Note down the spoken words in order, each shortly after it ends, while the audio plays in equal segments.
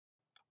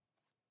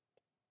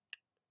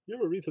You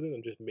ever read something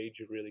that just made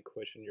you really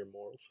question your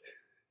morals?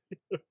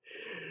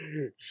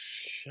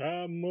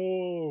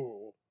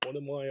 Shamo, one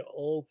of my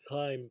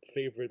all-time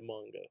favorite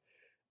manga,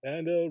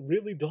 and a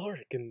really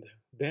dark and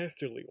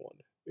dastardly one.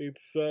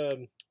 It's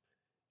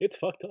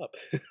fucked up.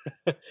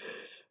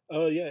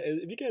 Yeah,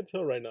 if you can't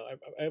tell right now,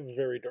 I have a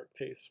very dark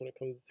taste when it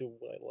comes to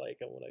what I like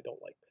and what I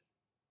don't like.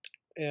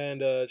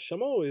 And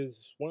Shamo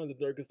is one of the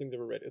darkest things I've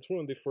ever read. It's one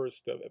of the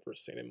first I've ever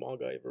seen in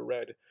manga I ever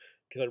read,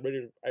 because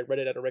I read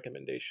it at a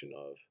recommendation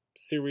of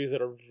series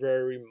that are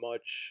very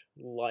much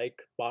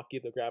like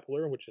Baki the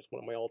Grappler, which is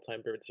one of my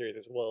all-time favorite series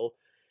as well.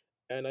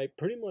 And I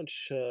pretty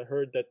much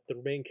heard that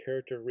the main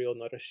character, Ryo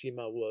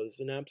Narashima,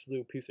 was an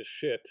absolute piece of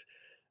shit.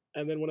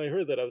 And then when I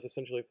heard that, I was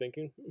essentially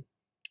thinking,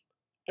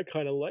 I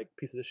kind of like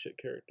pieces of shit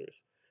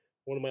characters.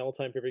 One of my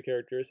all-time favorite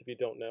characters, if you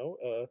don't know,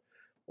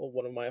 well,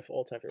 one of my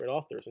all-time favorite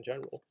authors in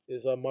general,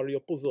 is Mario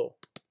Puzo.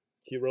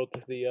 He wrote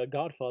the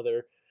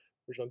Godfather,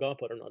 original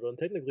Godfather novel, and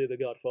technically the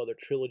Godfather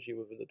trilogy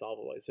within the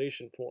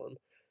novelization form.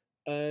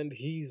 And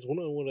he's one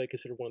of what I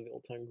consider one of the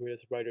all-time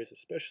greatest writers,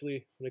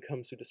 especially when it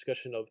comes to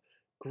discussion of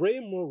gray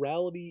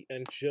morality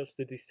and just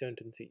the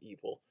descent into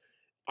evil.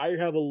 I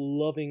have a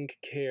loving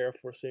care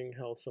for seeing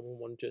how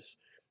someone just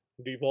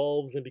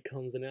devolves and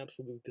becomes an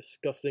absolute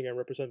disgusting and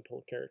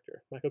representable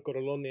character. Michael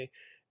Corleone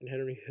and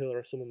Henry Hill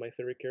are some of my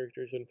favorite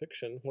characters in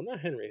fiction. Well,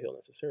 not Henry Hill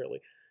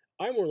necessarily.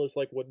 I more or less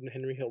like what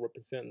Henry Hill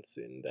represents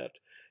in that,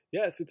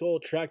 yes, it's all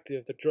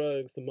attractive, the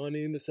drugs, the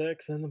money, and the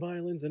sex, and the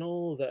violence, and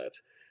all of that.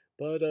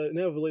 But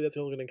inevitably, that's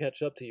all going to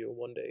catch up to you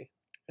one day.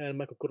 And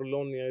Michael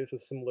Corleone is a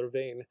similar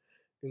vein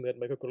in that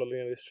Michael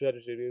Corleone's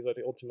strategy is that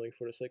ultimately,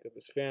 for the sake of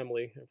his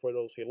family and for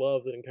those he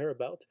loved and cared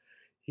about,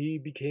 he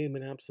became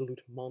an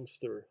absolute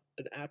monster,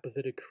 an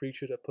apathetic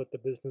creature that put the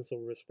business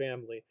over his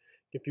family,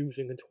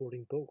 confusing and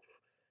thwarting both.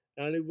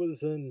 And it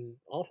was an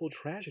awful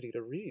tragedy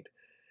to read.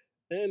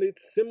 And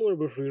it's similar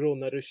with Ryo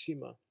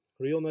Narashima.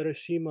 Ryo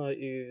Narashima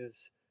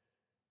is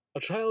a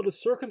child of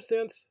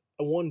circumstance,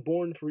 a one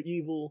born for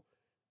evil,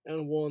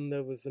 and one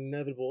that was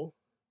inevitable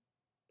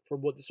for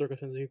what the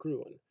circumstances he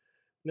grew in.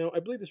 Now, I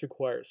believe this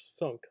requires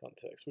some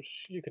context,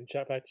 which you can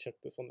fact check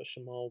this on the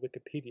Shamal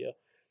Wikipedia.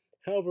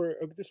 However,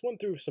 I just went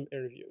through some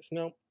interviews.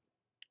 Now,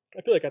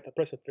 I feel like I have to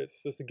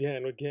precipice this again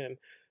and again,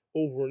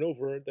 over and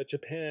over, that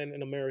Japan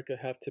and America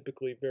have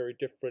typically very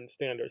different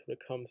standards when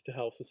it comes to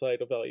how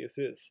societal values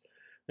is.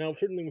 Now,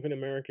 certainly within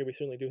America, we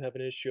certainly do have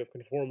an issue of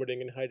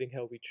conforming and hiding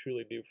how we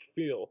truly do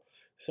feel.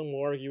 Some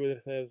will argue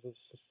it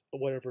as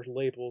whatever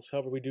labels.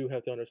 However, we do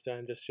have to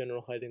understand just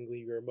general hiding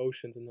your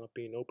emotions and not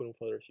being open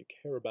with others you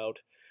care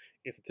about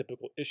is a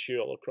typical issue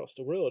all across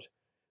the world.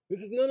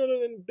 This is none other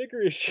than a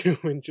bigger issue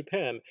in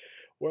Japan,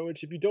 where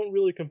which if you don't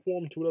really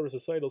conform to whatever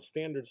societal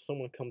standards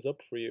someone comes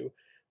up for you,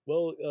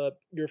 well,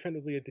 you're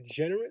effectively a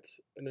degenerate,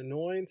 an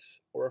annoyance,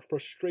 or a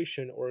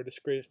frustration or a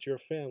disgrace to your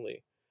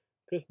family.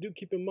 Because do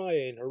keep in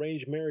mind,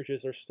 arranged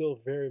marriages are still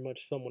very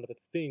much somewhat of a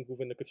thing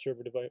within the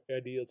conservative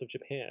ideals of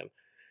Japan.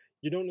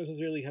 You don't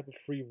necessarily have a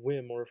free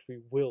whim or a free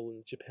will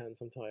in Japan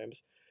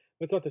sometimes.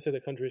 That's not to say the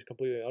country is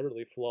completely and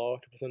utterly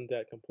flawed. To present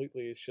that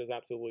completely is just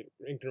absolutely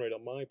ignorant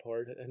on my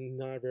part and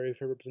not a very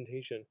fair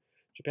representation.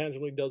 Japan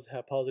really does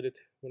have positives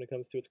when it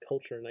comes to its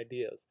culture and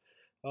ideas.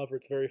 However,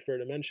 it's very fair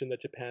to mention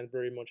that Japan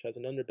very much has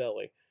an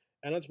underbelly,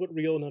 and that's what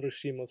Ryo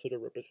Narushima sort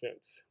of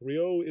represents.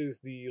 Ryo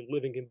is the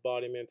living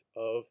embodiment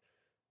of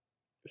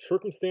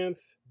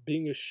circumstance,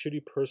 being a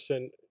shitty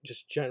person,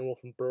 just general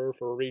from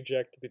birth, or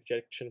reject,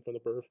 dejection from the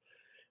birth,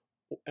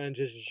 and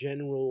just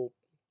general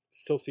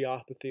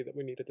sociopathy that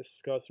we need to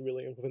discuss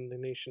really within the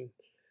nation.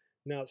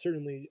 Now,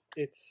 certainly,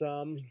 it's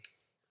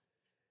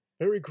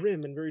very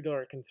grim and very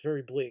dark, and it's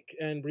very bleak.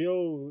 And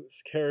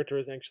Ryo's character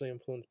is actually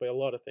influenced by a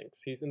lot of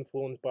things. He's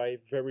influenced by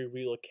very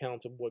real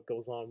accounts of what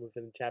goes on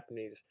within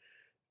Japanese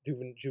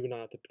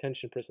juvenile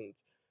detention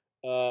prisons.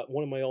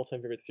 One of my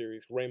all-time favorite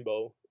series,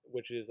 Rainbow,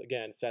 which is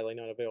again sadly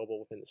not available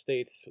within the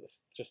states,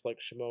 just like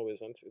Shamo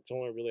isn't. It's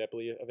only really, I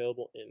believe,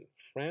 available in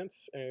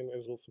France and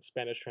as well as some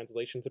Spanish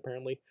translations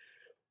apparently.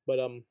 But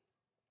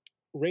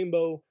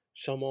Rainbow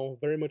Shamo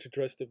very much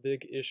addressed a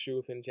big issue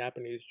within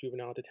Japanese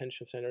juvenile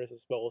detention centers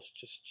as well as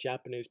just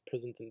Japanese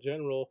prisons in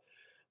general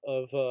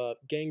of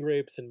gang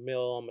rapes and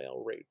male on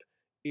male rape.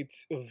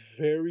 It's a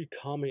very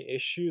common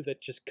issue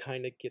that just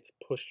kind of gets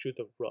pushed through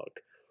the rug.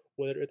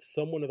 Whether it's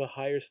someone of a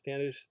higher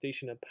standard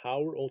station of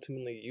power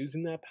ultimately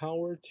using that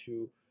power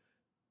to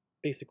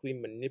basically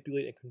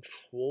manipulate and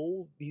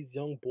control these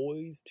young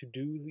boys to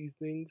do these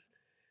things,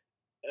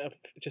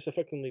 just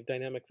effectively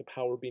dynamics of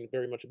power being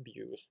very much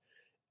abused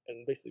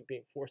and basically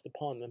being forced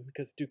upon them.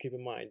 Because do keep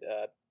in mind,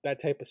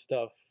 that type of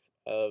stuff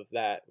of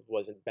that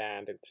wasn't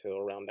banned until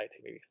around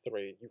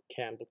 1983. You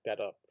can look that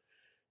up,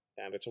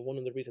 and it's one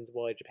of the reasons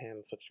why Japan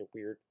is such a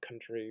weird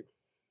country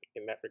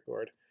in that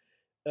regard.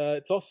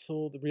 It's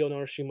also the real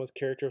Narashima's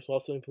character was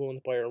also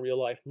influenced by a real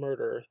life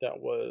murder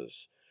that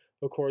was,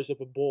 of course, of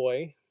a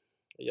boy,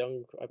 a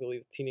young, I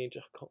believe, teenage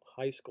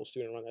high school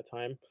student around that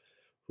time,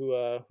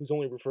 who's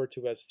only referred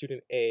to as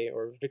Student A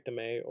or Victim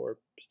A or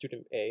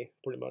Student A,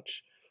 pretty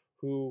much,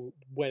 who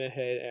went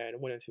ahead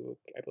and went into,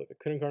 I believe,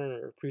 a kindergarten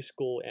or a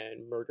preschool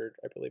and murdered,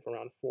 I believe,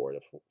 around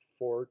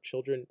four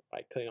children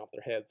by cutting off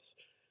their heads.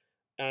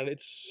 And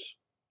it's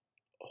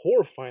a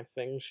horrifying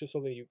thing. It's just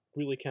something you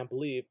really can't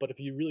believe. But if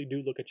you really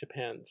do look at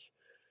Japan's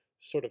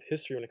sort of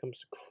history when it comes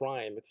to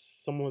crime,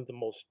 it's some of the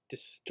most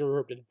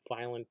disturbed and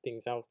violent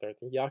things out there.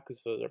 The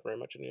Yakuza are very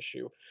much an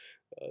issue.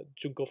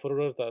 Junko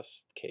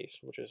Furuta's case,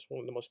 which is one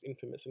of the most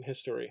infamous in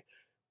history,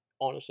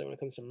 honestly, when it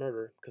comes to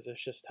murder, because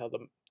it's just how the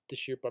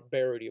sheer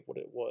barbarity of what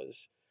it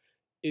was.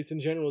 It's in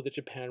general that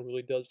Japan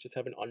really does just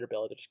have an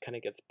underbelly that just kind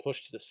of gets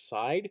pushed to the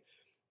side,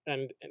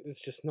 and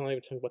it's just not even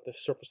talking about the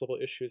surface level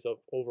issues of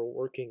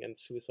overworking and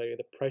suicide and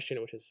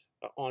depression, which is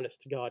an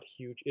honest to god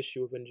huge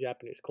issue within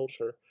Japanese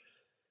culture.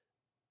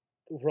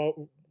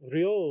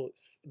 Rio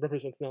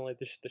represents not only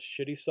the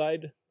shitty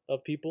side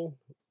of people,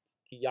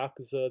 the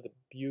yakuza, the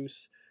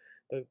abuse,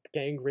 the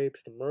gang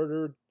rapes, the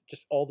murder,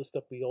 just all the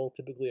stuff we all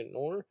typically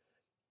ignore.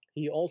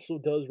 He also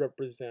does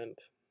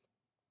represent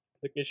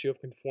the issue of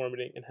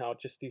conformity and how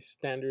just these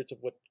standards of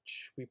what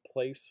we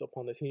place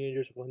upon the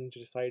teenagers within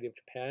the society of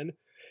Japan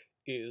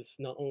is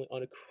not only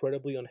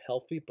incredibly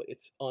unhealthy, but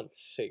it's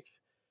unsafe.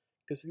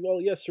 Because, well,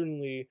 yes,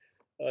 certainly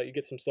you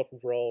get some stuff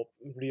overall,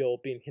 Rio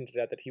being hinted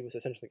at that he was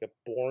essentially like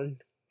a born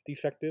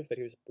defective, that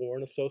he was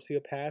born a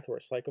sociopath or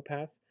a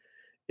psychopath.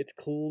 It's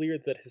clear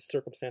that his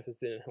circumstances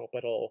didn't help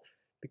at all.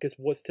 Because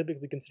what's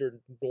typically considered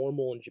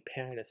normal in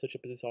Japan is such a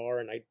bizarre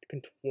and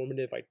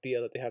conformative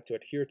idea that they have to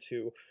adhere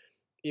to.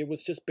 It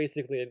was just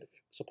basically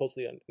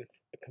supposedly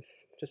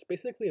just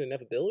basically an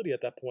inevitability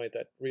at that point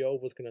that Rio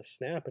was going to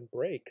snap and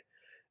break.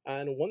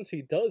 And once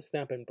he does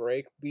snap and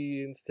break,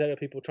 we, instead of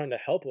people trying to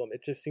help him,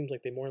 it just seems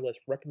like they more or less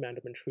reprimand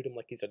him and treat him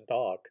like he's a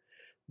dog,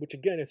 which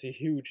again is a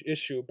huge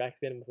issue back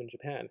then within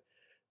Japan.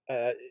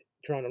 Uh,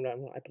 Drawn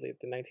around, I believe,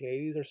 the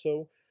 1980s or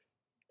so,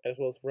 as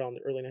well as around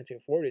the early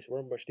 1940s,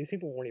 where much these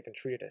people weren't even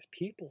treated as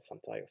people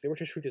sometimes. They were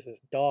just treated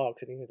as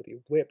dogs and needed to be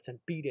whipped and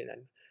beaten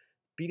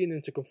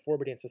into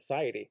conformity in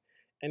society.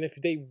 And if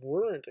they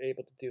weren't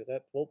able to do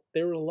that, well,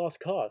 they were a lost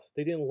cause.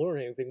 They didn't learn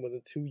anything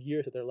within 2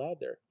 years that they're allowed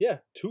there. Yeah,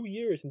 2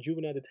 years in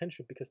juvenile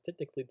detention because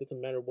technically it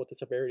doesn't matter what the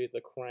severity of the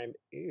crime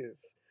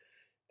is.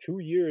 2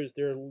 years,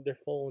 they're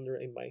fall under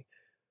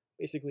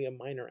basically a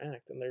minor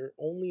act, and they're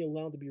only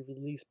allowed to be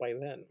released by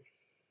then.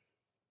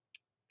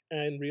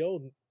 And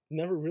Rio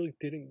never really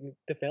didn't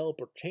develop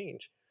or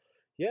change.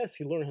 Yes,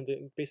 he learned how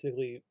to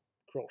basically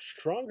grow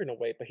stronger in a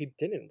way, but he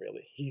didn't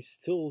really. He's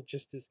still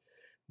just this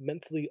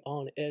mentally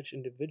on edge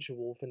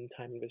individual from the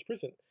time of his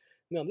prison.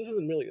 Now, this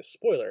isn't really a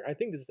spoiler. I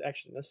think this is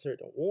actually necessary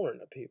to warn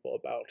people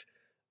about.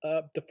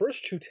 The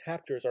first two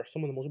chapters are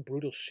some of the most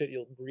brutal shit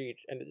you'll read,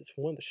 and it's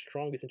one of the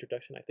strongest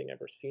introduction I think I've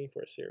ever seen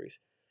for a series.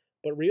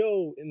 But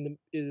Rio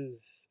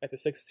is at the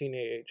 16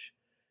 age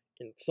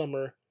in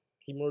summer.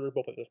 He murdered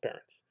both of his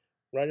parents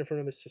right in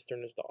front of his sister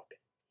and his dog.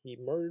 He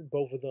murdered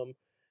both of them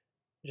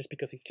just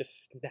because he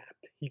just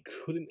snapped. He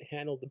couldn't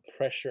handle the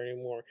pressure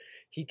anymore.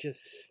 He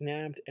just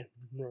snapped and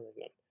murdered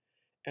them.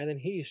 And then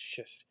he's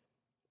just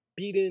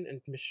beaten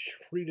and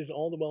mistreated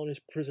all the while in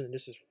his prison, and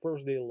this is his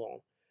first day alone.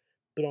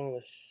 But on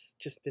this,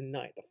 just the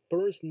night, the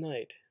first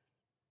night,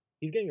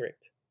 he's getting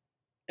raped.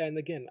 And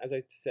again, as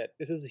I said,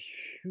 this is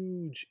a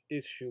huge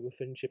issue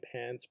within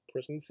Japan's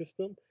prison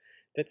system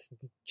that's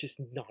just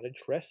not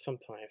addressed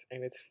sometimes,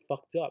 and it's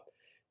fucked up.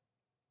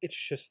 It's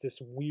just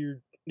this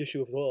weird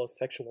issue as well as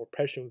sexual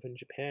repression within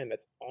Japan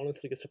that's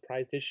honestly a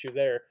surprised issue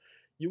there.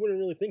 You wouldn't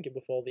really think it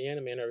with all the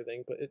anime and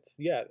everything, but it's,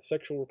 yeah,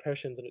 sexual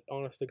repression's an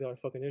honest to god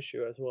fucking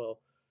issue as well.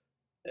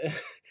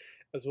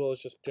 As well as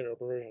just general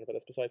perversion, but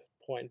that's besides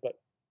the point. But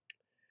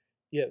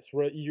yes,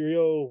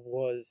 Rio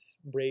was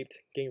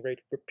getting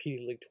raped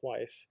repeatedly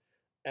twice,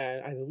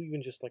 and I believe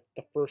in just like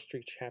the first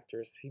three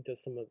chapters, he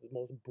does some of the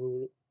most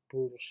brutal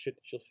shit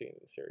that you'll see in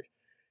the series.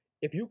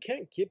 If you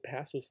can't get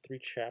past those three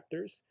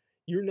chapters,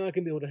 you're not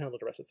gonna be able to handle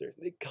the rest of the series.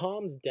 It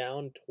calms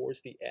down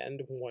towards the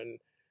end when,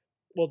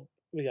 well,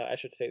 yeah, I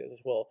should say this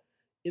as well.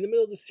 In the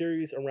middle of the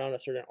series, around a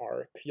certain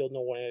arc, you'll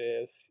know when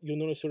it is. You'll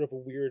notice sort of a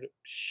weird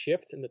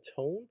shift in the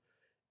tone.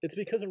 It's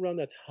because around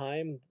that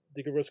time,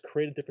 there was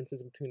creative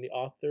differences between the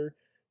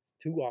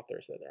two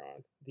authors that are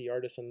on, the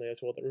artist and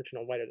as well the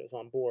original writer that was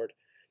on board,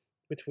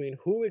 between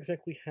who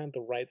exactly had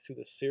the rights to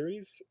the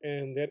series,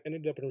 and that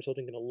ended up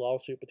resulting in a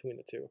lawsuit between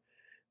the two.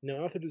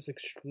 Now, after this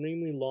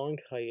extremely long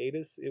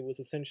hiatus, it was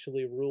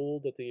essentially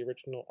ruled that the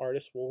original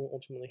artist will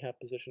ultimately have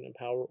position and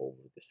power over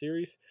the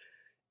series,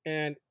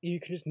 and you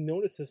can just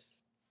notice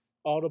this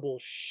audible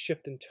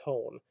shift in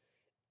tone.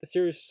 The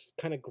series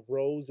kind of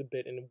grows a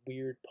bit in a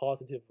weird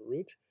positive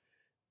route,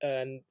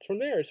 and from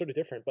there it's sort of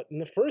different. But in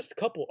the first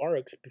couple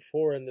arcs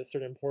before in this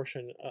certain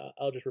portion,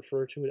 I'll just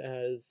refer to it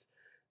as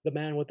the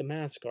Man with the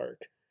Mask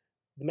arc.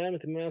 The Man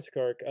with the Mask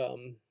arc,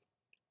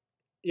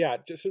 yeah,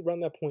 just around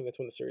that point, that's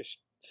when the series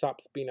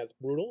stops being as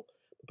brutal.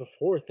 But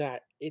before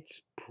that,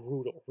 it's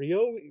brutal.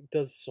 Rio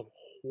does some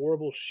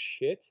horrible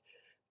shit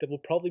that will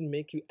probably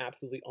make you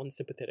absolutely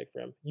unsympathetic for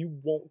him. You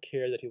won't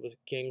care that he was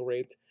gang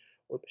raped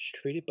or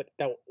mistreated, but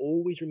that will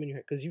always remain in your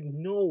head because you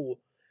know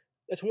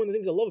that's one of the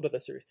things I love about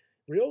that series.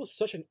 Ryo is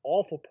such an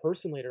awful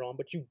person later on,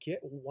 but you get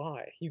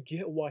why. You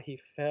get why he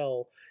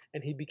fell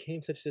and he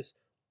became such this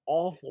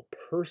awful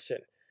person.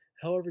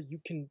 However, you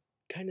can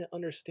kind of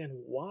understand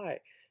why.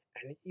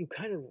 And you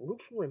kind of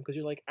root for him because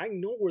you're like, I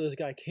know where this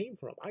guy came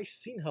from. I've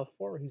seen how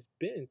far he's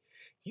been.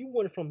 He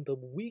went from the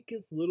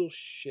weakest little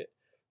shit,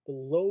 the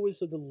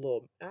lowest of the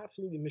low,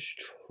 absolutely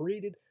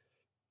mistreated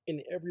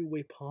in every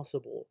way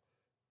possible,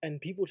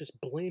 and people just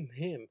blame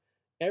him.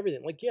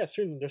 Everything, like, yeah,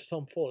 certainly there's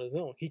some fault of his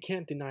own. He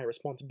can't deny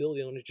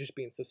responsibility on it just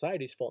being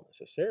society's fault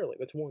necessarily.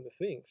 That's one of the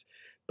things.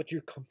 But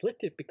you're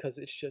conflicted because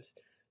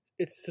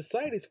it's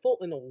society's fault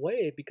in a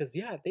way because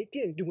yeah, they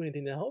didn't do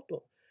anything to help him.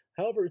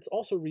 However, it's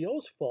also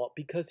Ryo's fault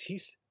because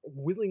he's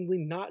willingly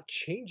not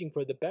changing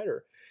for the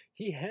better.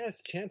 He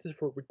has chances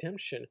for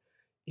redemption.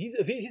 He's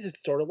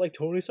sort of like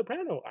Tony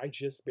Soprano. I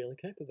just barely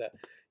connected that.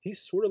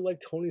 He's sort of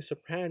like Tony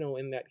Soprano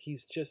in that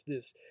he's just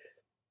this.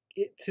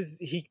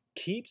 He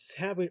keeps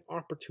having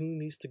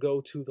opportunities to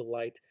go to the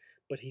light,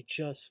 but he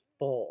just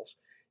falls.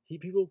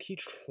 People keep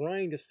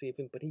trying to save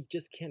him, but he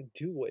just can't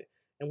do it.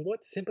 And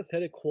what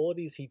sympathetic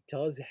qualities he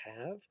does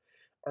have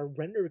are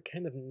rendered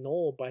kind of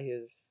null by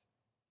his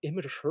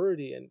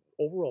immaturity and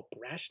overall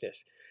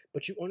brashness.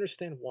 But you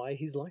understand why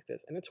he's like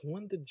this, and that's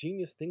one of the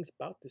genius things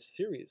about this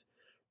series.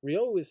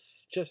 Ryo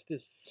is just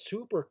this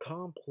super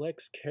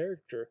complex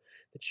character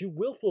that you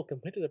will feel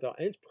competitive about,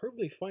 and it's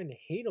perfectly fine to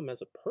hate him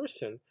as a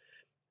person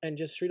and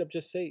just straight up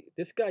just say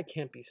this guy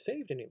can't be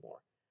saved anymore.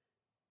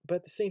 But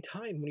at the same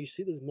time, when you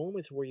see those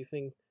moments where you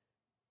think,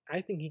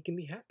 I think he can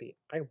be happy.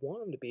 I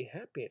want him to be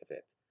happy out of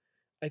it.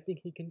 I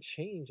think he can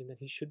change and that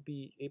he should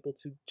be able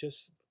to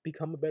just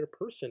become a better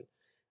person.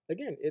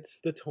 Again,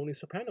 it's the Tony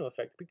Soprano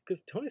effect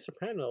because Tony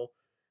Soprano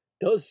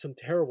does some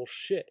terrible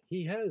shit.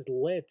 He has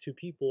led to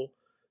people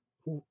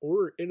who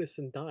were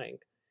innocent dying.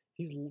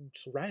 He's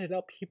ratted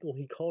out people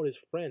he called his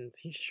friends.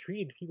 He's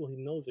treated people he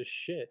knows as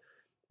shit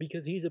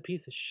because he's a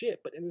piece of shit.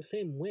 But in the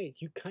same way,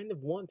 you kind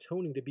of want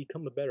Tony to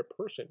become a better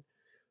person.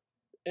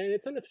 And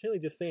it's not necessarily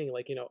just saying,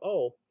 like,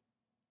 oh,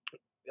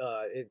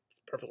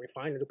 it's perfectly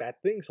fine to do bad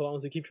things so long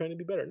as they keep trying to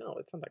be better. No,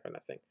 it's not that kind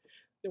of thing.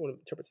 They want to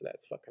interpret that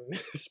as fucking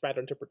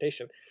spatter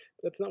interpretation.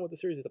 But that's not what the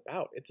series is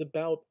about. It's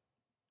about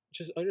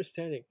just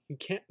understanding you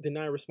can't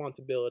deny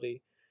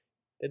responsibility.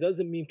 It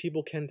doesn't mean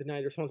people can deny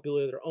the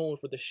responsibility of their own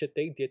for the shit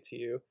they did to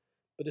you.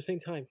 But at the same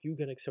time, you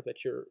can accept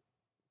that you're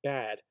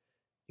bad.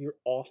 You're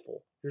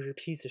awful. You're a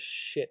piece of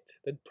shit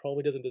that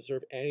probably doesn't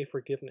deserve any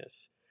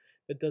forgiveness.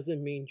 That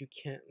doesn't mean you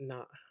can't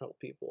not help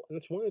people. And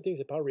it's one of the things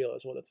about Ryo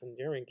as well that's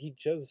endearing. He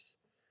just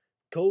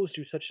goes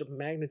through such a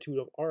magnitude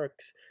of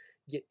arcs,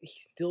 yet he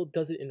still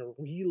does it in a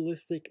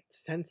realistic,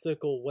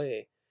 sensical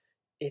way.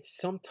 It's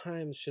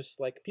sometimes just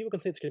like people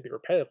can say it's going to be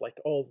repetitive, like,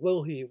 oh,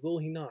 will he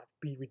not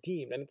be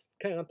redeemed? And it's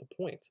kind of not the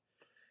point.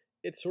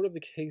 It's sort of the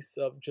case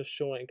of just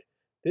showing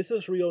this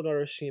is Ryo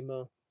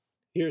Narashima,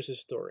 here's his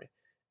story.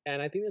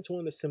 And I think that's one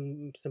of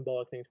the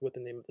symbolic things with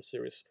the name of the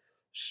series.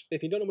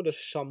 If you don't know what a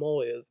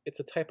Shamo is, it's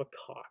a type of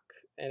cock.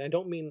 And I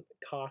don't mean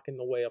cock in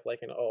the way of like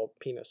an, oh,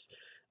 penis.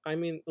 I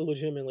mean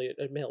legitimately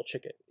a male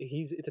chicken.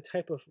 It's a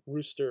type of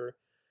rooster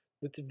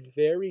that's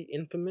very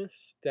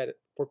infamous that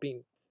for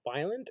being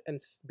violent and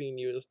being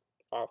used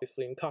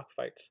obviously in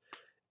cockfights.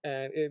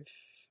 And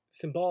it's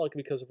symbolic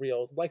because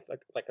Ryo's like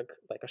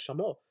a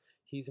Shamo.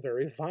 He's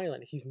very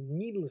violent. He's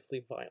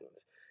needlessly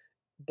violent.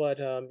 But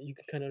you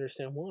can kind of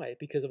understand why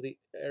because of the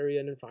area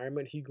and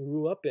environment he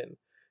grew up in,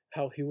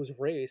 how he was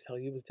raised, how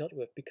he was dealt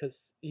with.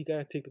 Because you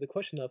gotta take the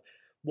question of,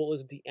 well,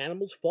 is it the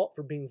animal's fault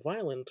for being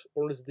violent,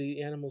 or is it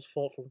the animal's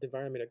fault for the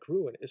environment it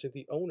grew in? Is it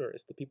the owner?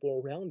 Is it the people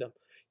around him?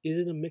 Is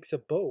it a mix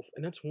of both?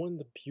 And that's one of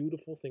the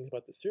beautiful things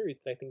about the series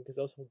that I think is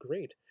also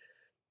great.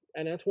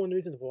 And that's one of the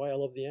reasons why I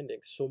love the ending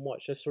so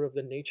much. That's sort of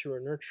the nature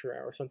and nurture,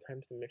 or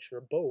sometimes the mixture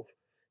of both.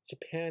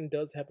 Japan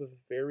does have a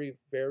very,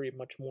 very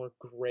much more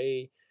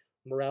gray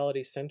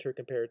morality center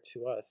compared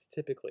to us.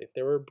 Typically,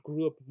 they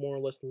grew up more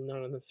or less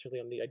not necessarily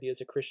on the ideas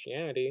of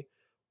Christianity,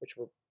 which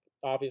were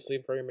obviously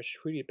very much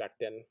treated back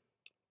then.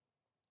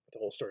 It's a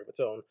whole story of its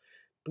own.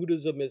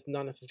 Buddhism is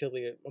not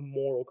necessarily a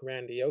moral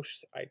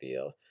grandiose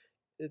idea.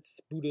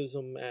 It's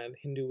Buddhism and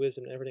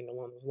Hinduism and everything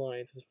along those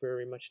lines is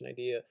very much an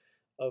idea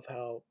of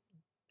how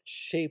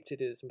shaped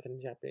it is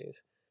within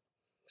Japanese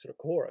sort of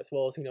core, as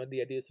well as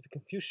the ideas of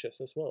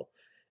Confucius as well.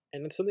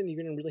 And it's something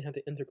you're going to really have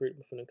to integrate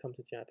when it comes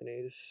to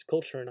Japanese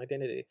culture and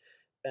identity.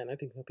 And I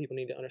think people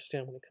need to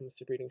understand when it comes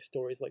to reading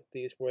stories like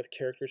these, where the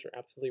characters are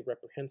absolutely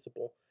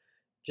reprehensible.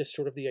 Just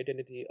sort of the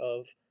identity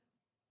of,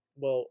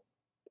 well,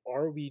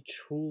 are we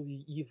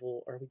truly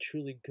evil? Are we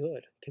truly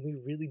good? Can we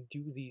really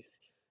do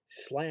these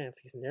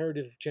slants, these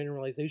narrative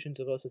generalizations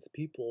of us as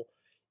people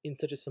in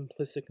such a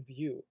simplistic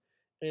view?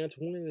 And that's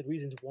one of the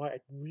reasons why I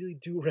really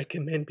do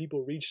recommend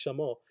people read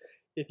Shamo.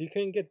 If you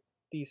can get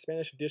the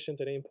Spanish editions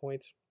at any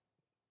point,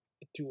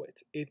 do it.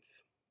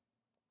 It's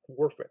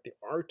worth it. The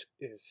art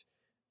is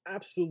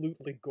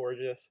absolutely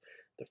gorgeous.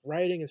 The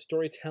writing and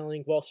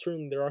storytelling, while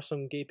certainly there are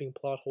some gaping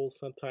plot holes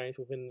sometimes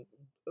within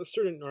a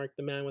certain arc,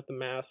 the man with the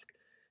mask,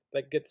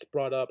 that gets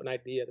brought up, an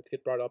idea that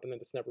gets brought up, and then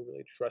it's never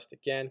really addressed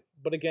again.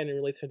 But again, it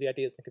relates to the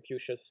ideas in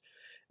Confucius,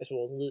 as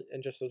well as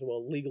and just as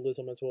well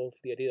legalism, as well as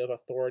the idea of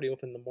authority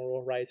within the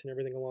moral rights and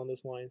everything along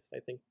those lines. I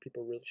think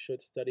people really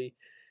should study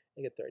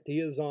and get their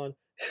ideas on.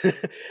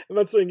 I'm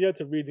not saying you have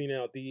to read,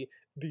 the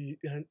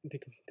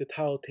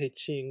Tao Te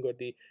Ching or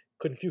the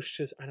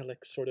Confucius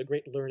Analects or the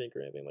Great Learning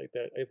or anything like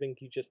that. I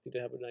think you just need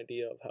to have an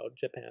idea of how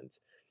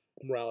Japan's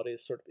morality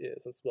sort of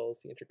is, as well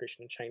as the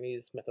integration of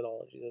Chinese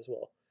methodologies as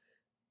well.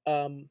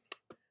 Um,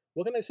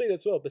 what can I say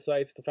as well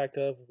besides the fact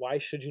of why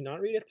should you not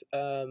read it?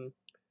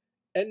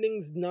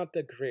 Ending's not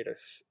the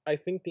greatest. I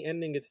think the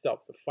ending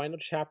itself, the final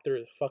chapter,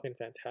 is fucking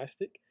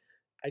fantastic.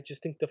 I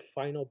just think the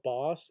final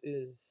boss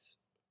is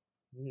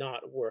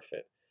not worth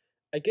it.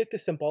 I get the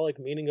symbolic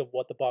meaning of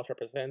what the boss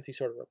represents. He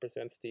sort of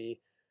represents the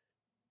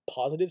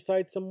positive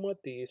side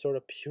somewhat, the sort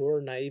of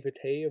pure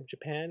naivete of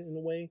Japan in a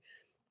way,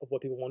 of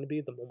what people want to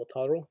be, the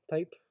Momotaro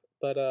type.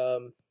 But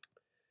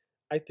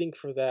I think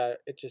for that,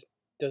 it just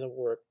doesn't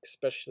work,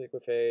 especially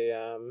with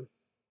a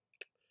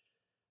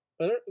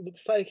with the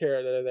side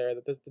character there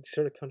that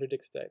sort of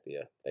contradicts the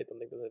idea. I don't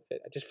think doesn't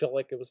fit. I just felt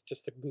like it was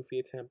just a goofy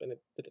attempt, and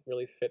it didn't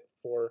really fit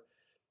for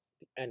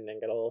the ending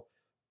at all.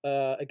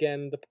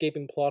 Again, the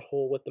gaping plot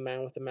hole with the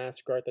man with the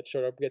mask guard that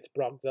sort of gets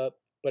brought up,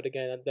 but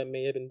again, that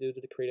may have been due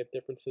to the creative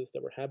differences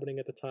that were happening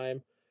at the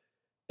time.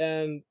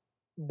 And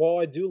while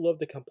I do love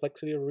the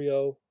complexity of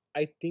Rio,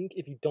 I think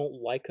if you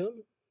don't like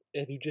him,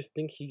 if you just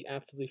think he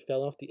absolutely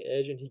fell off the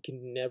edge and he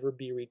can never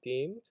be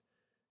redeemed,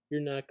 you're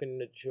not going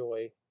to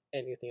enjoy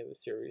anything in the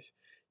series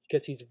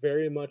because he's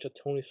very much a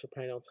Tony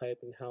Soprano type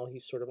in how he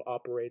sort of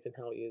operates and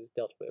how he is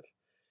dealt with.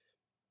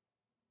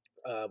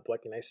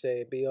 What can I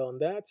say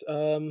beyond that?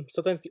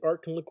 Sometimes the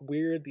art can look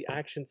weird, the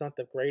action's not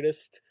the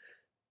greatest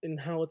in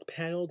how it's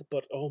paneled,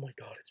 but oh my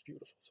god, it's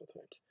beautiful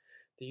sometimes.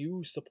 The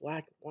use of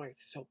black and white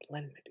so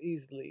blended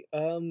easily.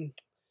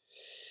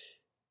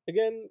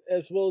 Again,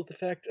 as well as the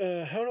fact,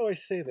 how do I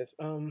say this?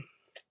 The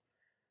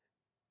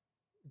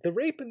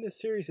rape in this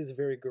series is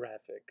very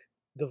graphic.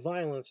 The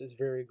violence is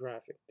very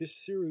graphic. This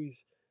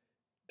series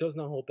does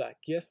not hold back.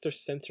 Yes,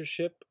 there's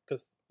censorship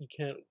because you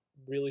can't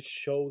really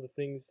show the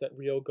things that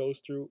Rio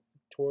goes through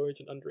towards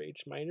an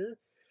underage minor,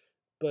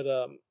 but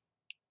the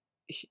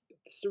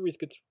series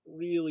gets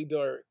really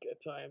dark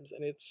at times,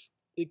 and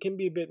it can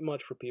be a bit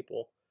much for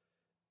people.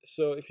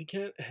 So if you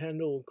can't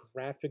handle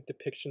graphic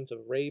depictions of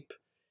rape,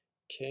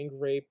 gang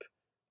rape,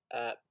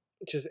 uh,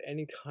 just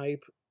any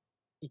type,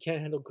 you can't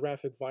handle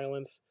graphic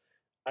violence,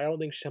 I don't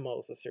think Shamo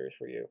is a series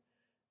for you.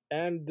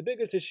 And the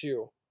biggest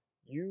issue,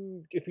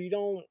 if you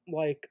don't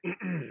like,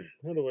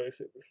 how do I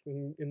say this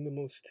in the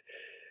most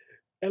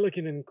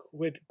elegant and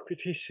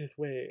cretaceous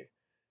way?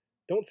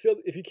 Don't sail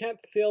if you can't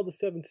sail the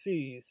seven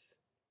seas.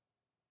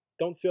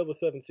 Don't sail the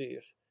seven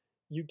seas.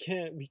 You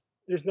can't.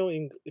 There's no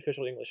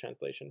official English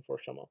translation for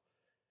Shamo.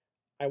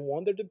 I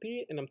want there to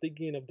be, and I'm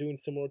thinking of doing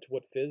similar to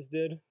what Fizz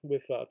did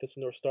with Fist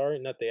of North Star,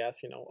 and that they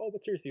ask, oh,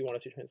 what series do you want to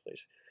see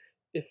translation?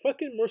 If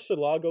fucking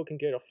Murcielago can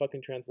get a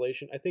fucking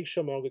translation, I think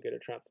Shamo could get a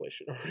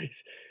translation, alright?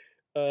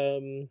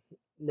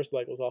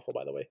 Murcielago was awful,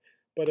 by the way.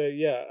 But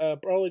yeah,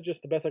 probably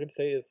just the best I could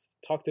say is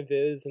talk to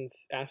Viz and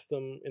ask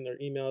them in their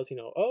emails,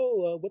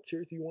 what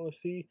series do you want to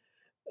see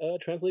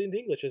translated into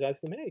English? Just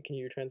ask them, hey, can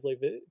you translate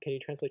Can you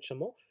translate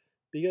Shamo?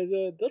 Because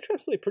they'll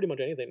translate pretty much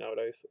anything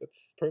nowadays.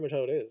 It's pretty much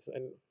how it is,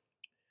 and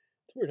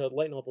it's weird how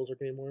light novels are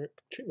getting more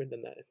treatment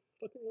than that.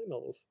 Fucking light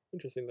novels.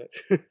 Interesting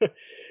that.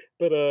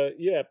 But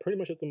yeah, pretty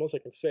much that's the most I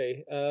can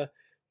say.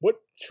 What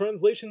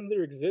translations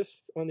there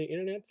exist on the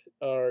internet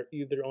are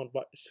either on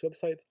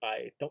websites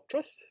I don't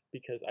trust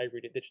because I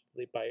read it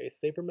digitally by a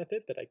safer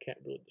method that I can't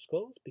really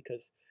disclose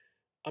because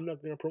I'm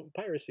not going to promote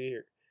piracy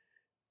here.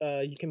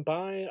 You can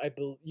buy, I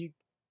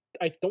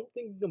don't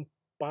think you can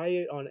buy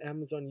it on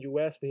Amazon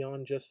US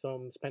beyond just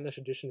some Spanish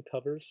edition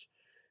covers.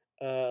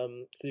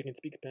 So you can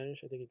speak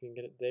Spanish. I think you can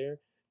get it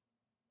there.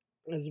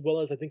 As well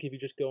as I think if you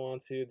just go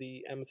onto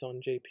the Amazon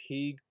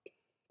JP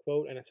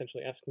quote and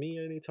essentially ask me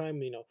at any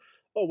time,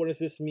 oh, what does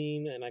this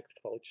mean? And I could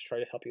probably just try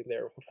to help you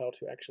there with how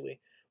to actually,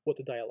 what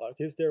the dialogue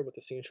is there, what the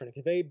scene is trying to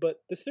convey.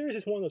 But the series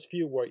is one of those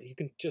few where you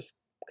can just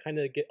kind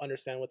of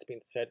understand what's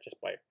being said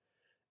just by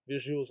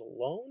visuals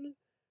alone.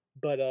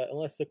 But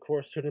unless, of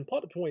course, certain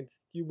plot points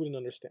you wouldn't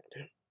understand.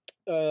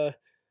 The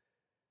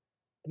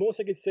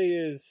most I could say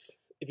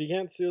is if you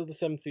can't seal the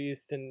seven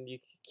seas, then you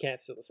can't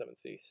seal the seven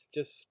seas.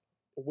 Just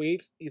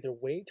either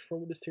wait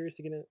for the series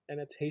to get an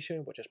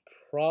adaptation, which is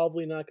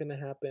probably not going to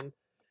happen.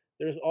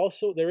 There is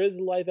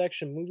a live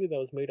action movie that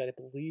was made at, I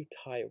believe,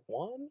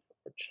 Taiwan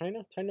or China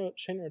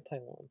or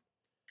Taiwan,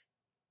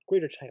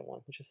 Greater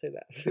Taiwan. Let's just say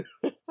that.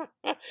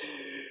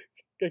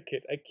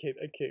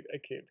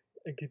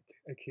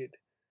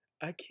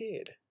 I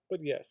kid. But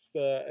yes,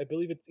 I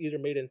believe it's either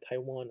made in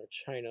Taiwan or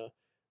China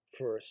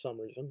for some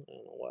reason. I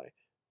don't know why.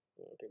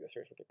 I don't think the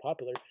series would be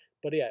popular.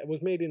 But yeah, it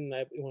was made in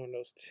one of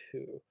those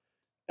two.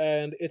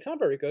 And it's not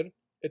very good.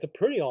 It's a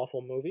pretty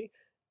awful movie.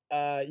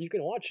 You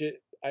can watch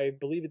it. I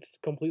believe it's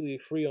completely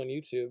free on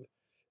YouTube,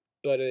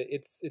 but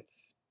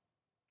it's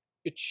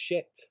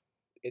shit.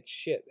 It's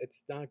shit.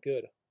 It's not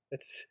good.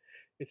 It's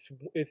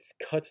it's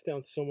cuts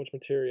down so much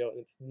material and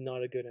it's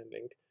not a good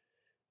ending.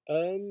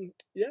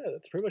 Yeah,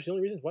 that's pretty much the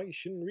only reasons why you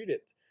shouldn't read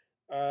it.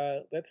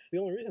 That's the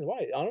only reason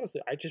why.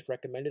 Honestly, I just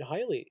recommend it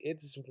highly.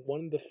 It's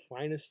one of the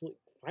finest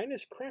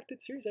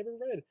crafted series I've ever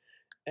read.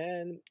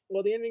 And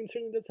while the ending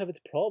certainly does have its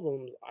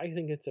problems, I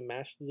think it's a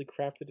masterfully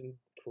crafted and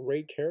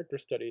great character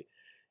study,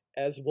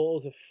 as well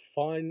as a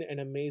fun and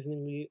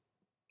amazingly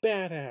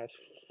badass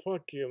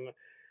fucking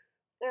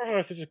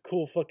such a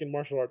cool fucking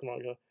martial arts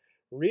manga.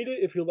 Read it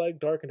if you like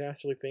dark and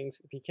dastardly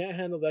things. If you can't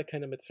handle that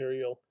kind of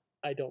material,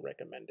 I don't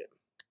recommend it.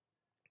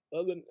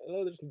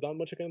 There's not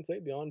much I can say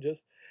beyond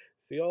just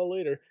see y'all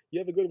later. You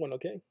have a good one,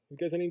 okay? If you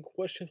guys have any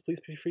questions, please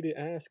be free to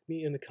ask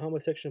me in the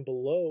comment section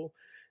below,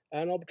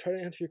 and I'll try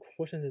to answer your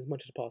questions as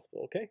much as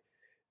possible, okay?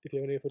 If you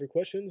have any further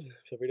questions,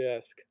 feel free to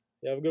ask.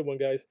 You have a good one,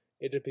 guys.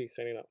 Agent P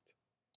signing out.